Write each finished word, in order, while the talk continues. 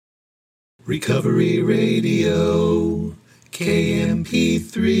Recovery Radio,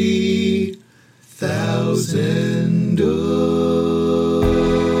 KMP3, Thousand Oaks.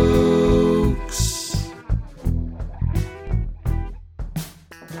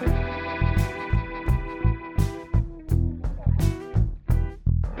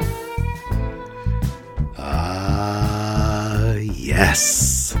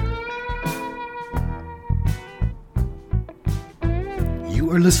 Yes. You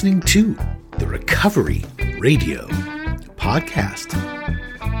are listening to the Recovery Radio podcast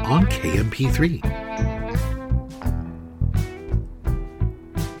on KMP3.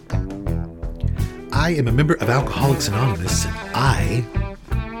 I am a member of Alcoholics Anonymous, and I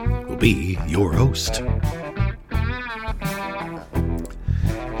will be your host.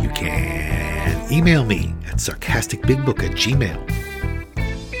 You can email me at sarcasticbigbook@gmail.com.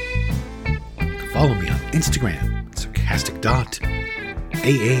 You can follow me on Instagram,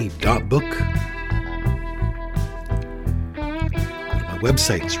 sarcastic.aa.book. My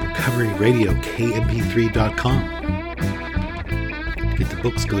website is recoveryradiokmp3.com. To get the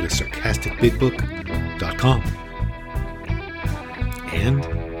books, go to sarcasticbigbook.com. And,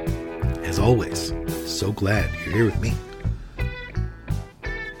 as always, so glad you're here with me.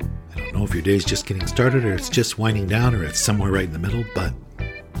 I don't know if your day's just getting started, or it's just winding down, or it's somewhere right in the middle, but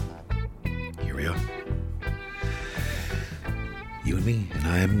here we are. You and me, and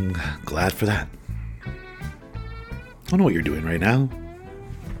I'm glad for that. I don't know what you're doing right now.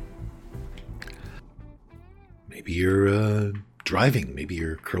 Maybe you're driving. Maybe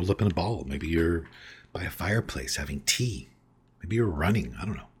you're curled up in a ball. Maybe you're by a fireplace having tea. Maybe you're running. I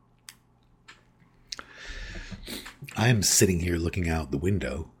don't know. I am sitting here looking out the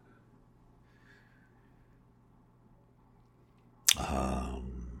window. At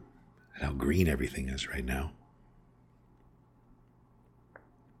how green everything is right now.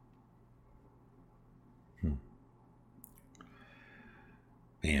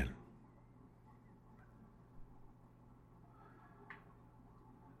 Man.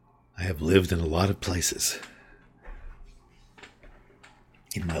 I have lived in a lot of places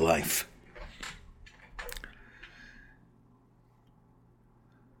in my life.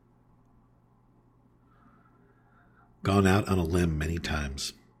 Gone out on a limb many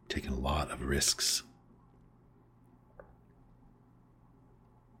times, taken a lot of risks.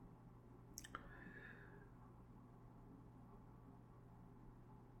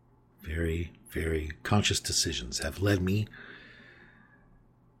 Very, very conscious decisions have led me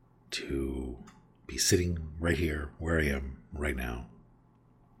to be sitting right here where I am right now.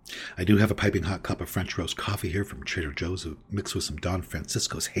 I do have a piping hot cup of French roast coffee here from Trader Joe's mixed with some Don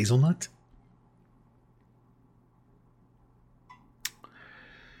Francisco's hazelnut.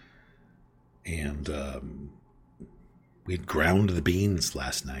 And we had ground the beans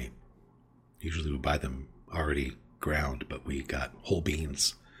last night. Usually we buy them already ground, but we got whole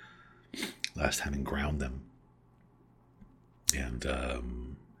beans last time and ground them. And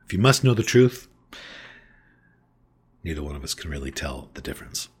if you must know the truth, neither one of us can really tell the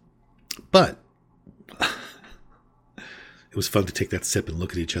difference. But it was fun to take that sip and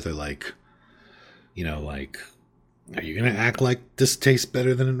look at each other like, are you going to act like this tastes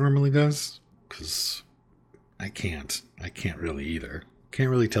better than it normally does? Because I can't really either. Can't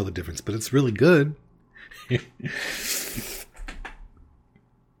really tell the difference, but it's really good.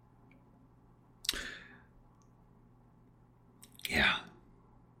 Yeah.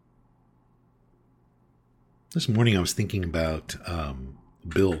 This morning I was thinking about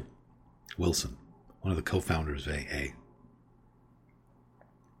Bill Wilson, one of the co-founders of AA.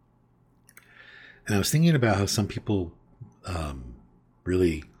 And I was thinking about how some people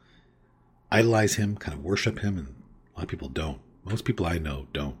really idolize him, kind of worship him, and a lot of people don't. Most people I know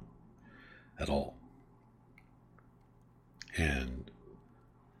don't at all. And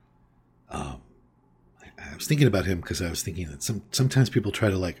I was thinking about him because I was thinking that sometimes people try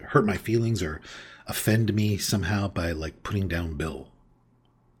to hurt my feelings or offend me somehow by putting down Bill.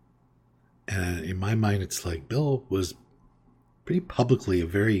 And in my mind, it's like Bill was pretty publicly a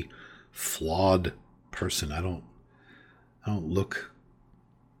very flawed person. I don't look,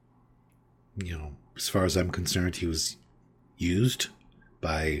 as far as I'm concerned, he was used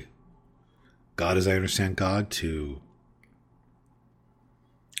by God, as I understand God, to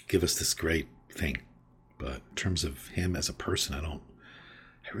give us this great thing. But in terms of him as a person, I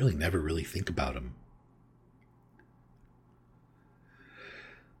really never really think about him.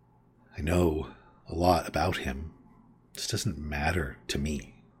 I know a lot about him. It just doesn't matter to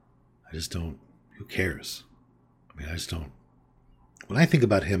me. I just don't, who cares? I just don't. When I think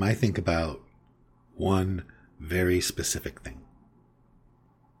about him, I think about one very specific thing.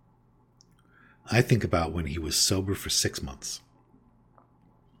 I think about when he was sober for 6 months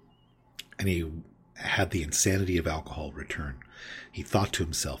and he had the insanity of alcohol return. He thought to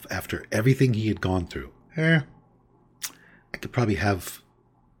himself, after everything he had gone through, I could probably have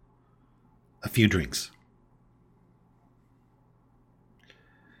a few drinks.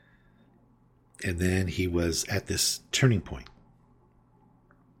 And then he was at this turning point.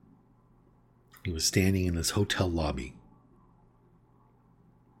 He was standing in this hotel lobby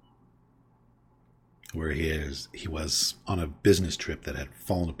where he was on a business trip that had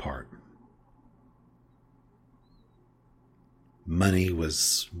fallen apart. Money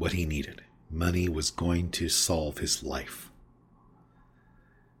was what he needed. Money was going to solve his life.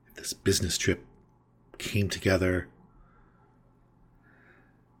 If this business trip came together,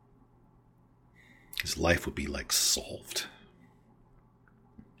 his life would be like solved.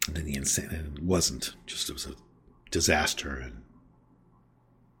 And then it wasn't. Just it was a disaster, and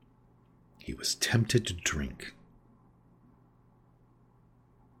he was tempted to drink.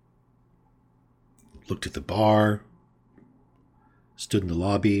 Looked at the bar, stood in the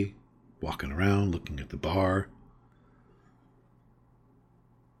lobby, walking around, looking at the bar.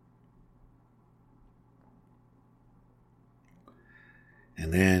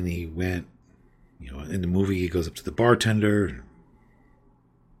 And then he went, in the movie he goes up to the bartender.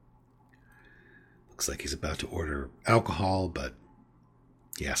 Looks like he's about to order alcohol, but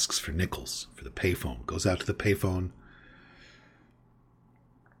he asks for nickels for the payphone. Goes out to the payphone.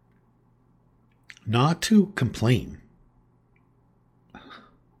 Not to complain.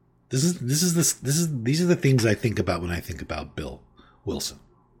 These are the things I think about when I think about Bill Wilson.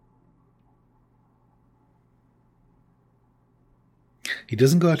 He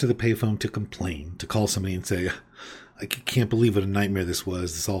doesn't go out to the payphone to complain, to call somebody and say, I can't believe what a nightmare this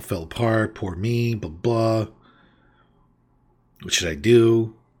was. This all fell apart. Poor me, blah, blah. What should I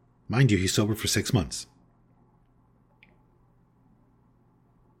do? Mind you, he's sober for 6 months.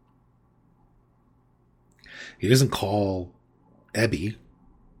 He doesn't call Ebby,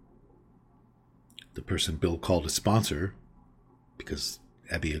 the person Bill called a sponsor, because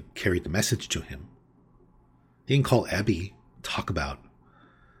Ebby had carried the message to him. He didn't call Ebby, talk about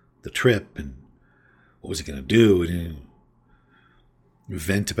the trip and what was he going to do, and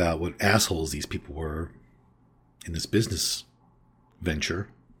vent about what assholes these people were in this business venture,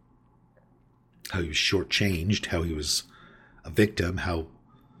 how he was shortchanged, how he was a victim, how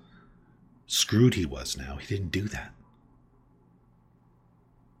screwed he was now. He didn't do that.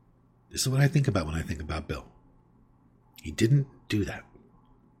 This is what I think about when I think about Bill. He didn't do that.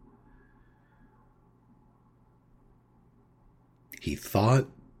 He thought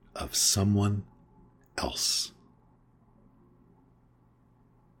of someone else.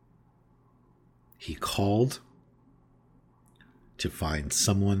 He called to find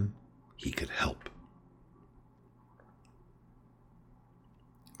someone he could help.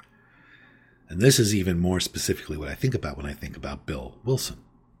 And this is even more specifically what I think about when I think about Bill Wilson.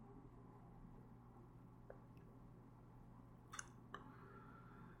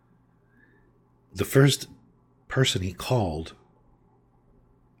 The first person he called,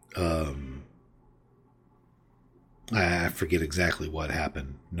 I forget exactly what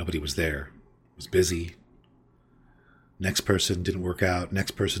happened. Nobody was there. It was busy. Next person didn't work out.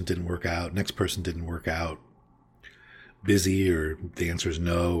 Next person didn't work out. Next person didn't work out. Busy, or the answer is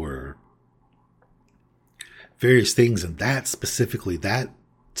no, or various things. And that specifically, that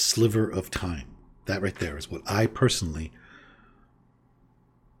sliver of time, that right there is what I personally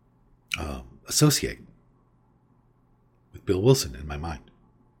associate with Bill Wilson in my mind.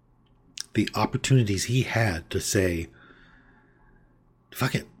 The opportunities he had to say,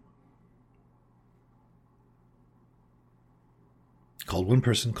 fuck it. Called one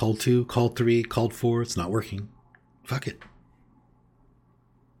person, called two, called three, called four. It's not working. Fuck it.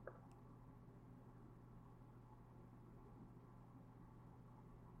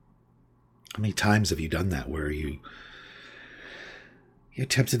 How many times have you done that where you're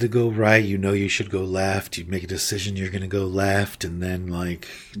tempted to go right, you should go left, you make a decision you're going to go left, and then like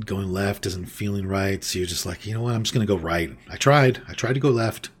going left isn't feeling right, so you're just like, you know what, I'm just going to go right. I tried to go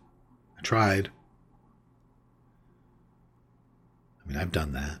left. I tried. I mean, I've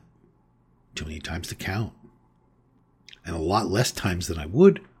done that too many times to count. And a lot less times than I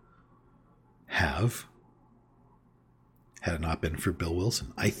would have had it not been for Bill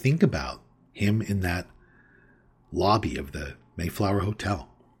Wilson. I think about him in that lobby of the Mayflower Hotel.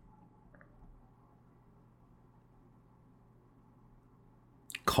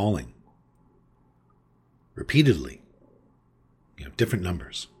 Calling. Repeatedly. Different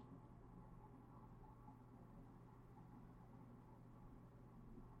numbers.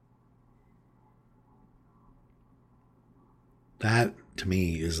 That, to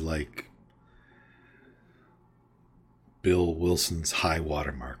me, is like Bill Wilson's high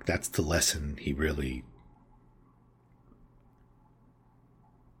watermark. That's the lesson he really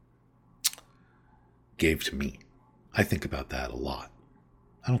gave to me. I think about that a lot.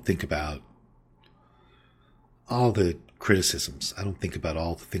 I don't think about all the criticisms. I don't think about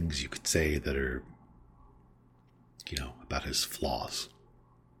all the things you could say that are, about his flaws.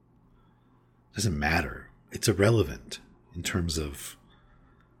 It doesn't matter. It's irrelevant in terms of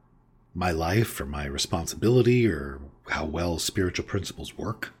my life or my responsibility or how well spiritual principles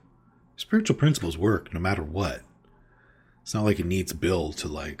work. Spiritual principles work no matter what. It's not like it needs Bill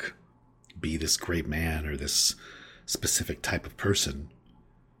to be this great man or this specific type of person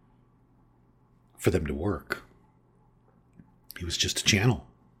for them to work. He was just a channel.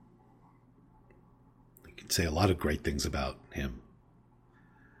 You could say a lot of great things about him.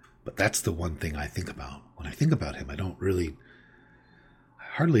 But that's the one thing I think about. When I think about him, I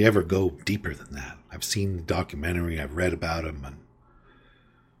hardly ever go deeper than that. I've seen the documentary, I've read about him, and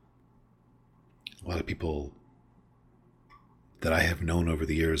a lot of people that I have known over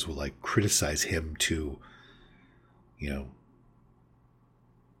the years will criticize him to,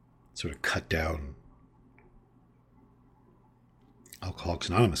 sort of cut down Alcoholics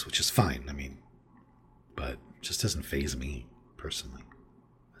Anonymous, which is fine. But it just doesn't faze me personally.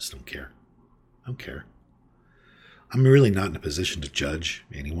 I just don't care. I don't care. I'm really not in a position to judge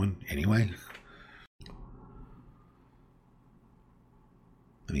anyone anyway.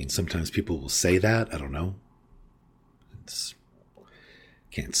 Sometimes people will say that. I don't know.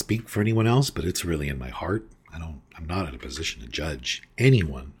 Can't speak for anyone else, but it's really in my heart. I'm not in a position to judge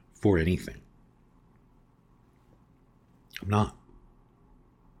anyone for anything. I'm not.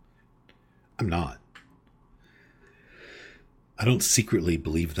 I don't secretly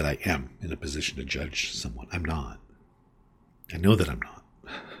believe that I am in a position to judge someone. I'm not. I know that I'm not.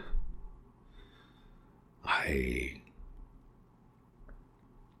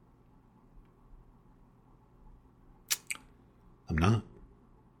 I'm not.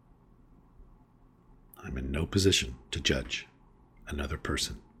 I'm in no position to judge another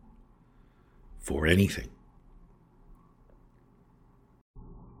person for anything.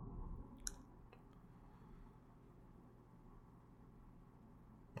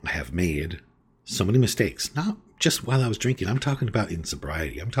 I have made so many mistakes, not just while I was drinking. I'm talking about in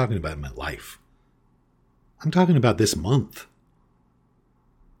sobriety. I'm talking about in my life. I'm talking about this month.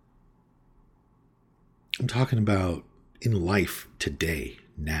 I'm talking about in life today,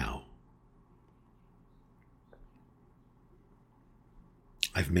 now.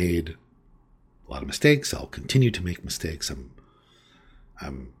 I've made a lot of mistakes. I'll continue to make mistakes.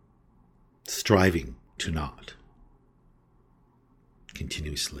 I'm striving to not.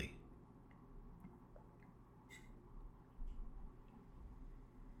 Continuously.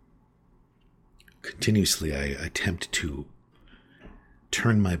 Continuously, I attempt to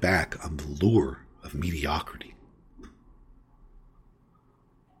turn my back on the lure of mediocrity.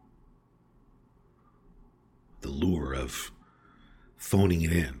 The lure of phoning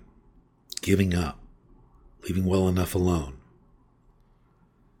it in, giving up, leaving well enough alone.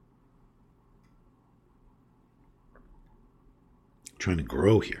 Trying to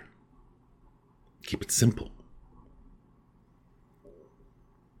grow here. Keep it simple.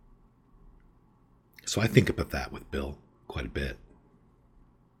 So I think about that with Bill quite a bit.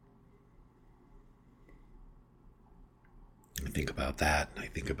 I think about that, and I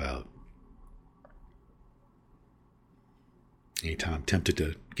think about anytime I'm tempted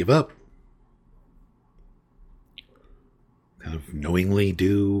to give up, kind of knowingly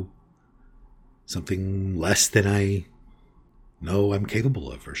do something less than I know I'm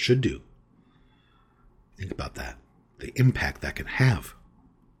capable of or should do. Think about that. The impact that can have.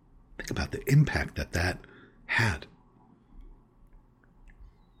 Think about the impact that had.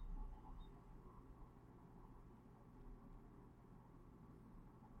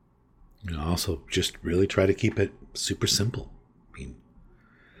 Also just really try to keep it super simple. I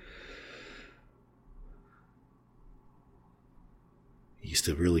used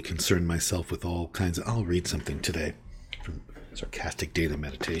to really concern myself with all kinds of... I'll read something today from Sarcastic Data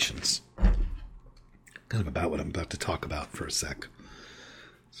Meditations. Kind of about what I'm about to talk about for a sec.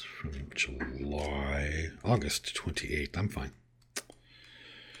 It's from August 28th. I'm fine.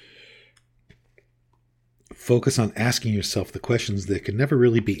 Focus on asking yourself the questions that can never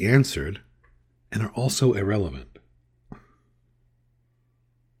really be answered and are also irrelevant.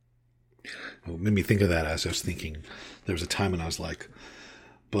 What made me think of that as I was thinking, there was a time when I was like,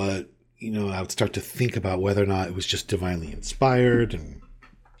 but, I would start to think about whether or not it was just divinely inspired and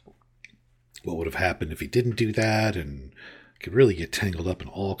what would have happened if he didn't do that, and could really get tangled up in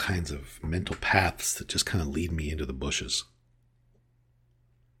all kinds of mental paths that just kind of lead me into the bushes.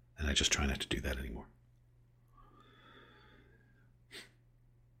 And I just try not to do that anymore.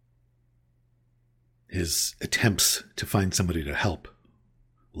 His attempts to find somebody to help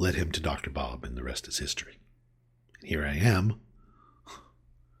led him to Dr. Bob, and the rest is history. And here I am.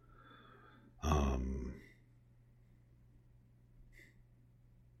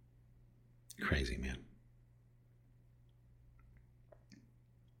 Crazy, man.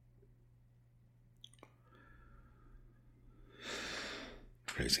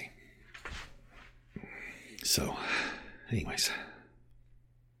 Crazy. So, anyways,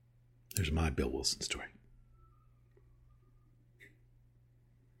 there's my Bill Wilson story.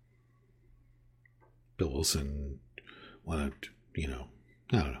 Bill Wilson wanted, I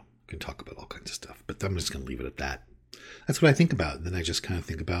don't know, I can talk about all kinds of stuff, but I'm just going to leave it at that. That's what I think about. And then I just kind of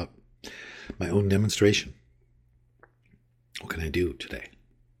think about my own demonstration. What can I do today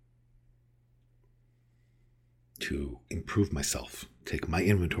to improve myself, take my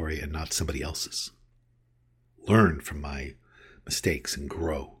inventory and not somebody else's, learn from my mistakes and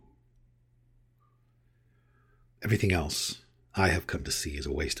grow? Everything else I have come to see is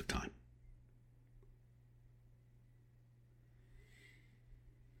a waste of time.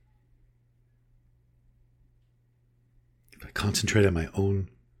 If I concentrate on my own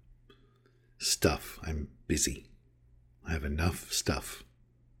stuff, I'm busy. I have enough stuff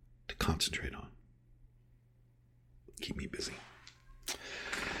to concentrate on. Keep me busy.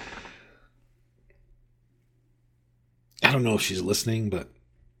 I don't know if she's listening, but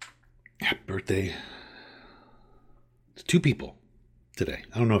happy birthday to 2 people today.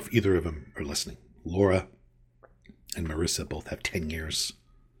 I don't know if either of them are listening. Laura and Marissa both have 10 years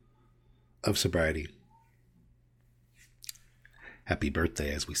of sobriety. Happy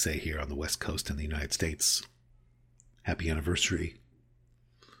birthday, as we say here on the West Coast in the United States. Happy anniversary.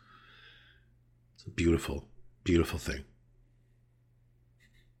 It's a beautiful, beautiful thing.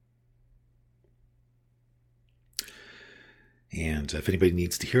 And if anybody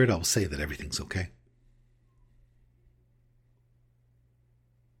needs to hear it, I'll say that everything's okay.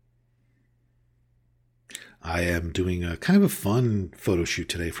 I am doing a kind of a fun photo shoot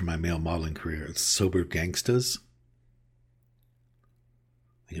today for my male modeling career. It's Sober Gangstas.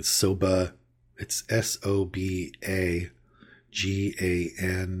 I think it's Soba. It's SOBAGANGSTAZ.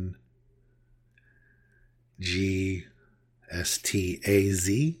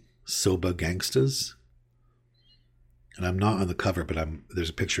 Soba Gangstas. And I'm not on the cover, but there's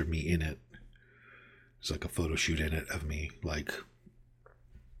a picture of me in it. There's like a photo shoot in it of me, like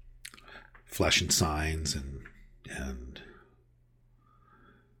flashing signs, and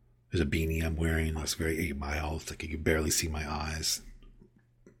there's a beanie I'm wearing that's very 8 Mile. It's like you can barely see my eyes.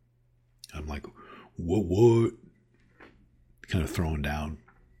 I'm like, what? Kind of thrown down.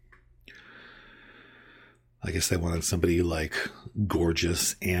 I guess they wanted somebody like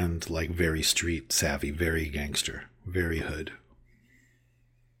gorgeous and like very street savvy, very gangster, very hood.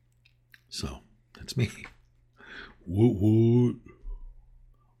 So that's me. What?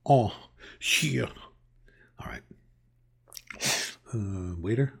 Oh, yeah. All right.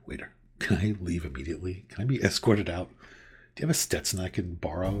 Waiter. Can I leave immediately? Can I be escorted out? Do you have a Stetson I can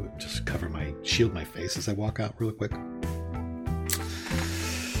borrow? Just shield my face as I walk out really quick.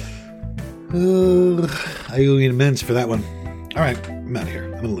 I owe you an amends for that one. All right, I'm out of here.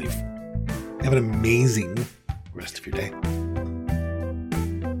 I'm going to leave. Have an amazing rest of your day.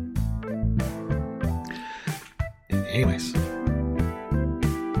 Anyways,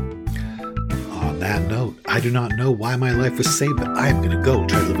 on that note, I do not know why my life was saved, but I am going to go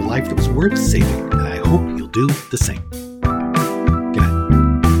try to live a life that was worth saving, and I hope you'll do the same.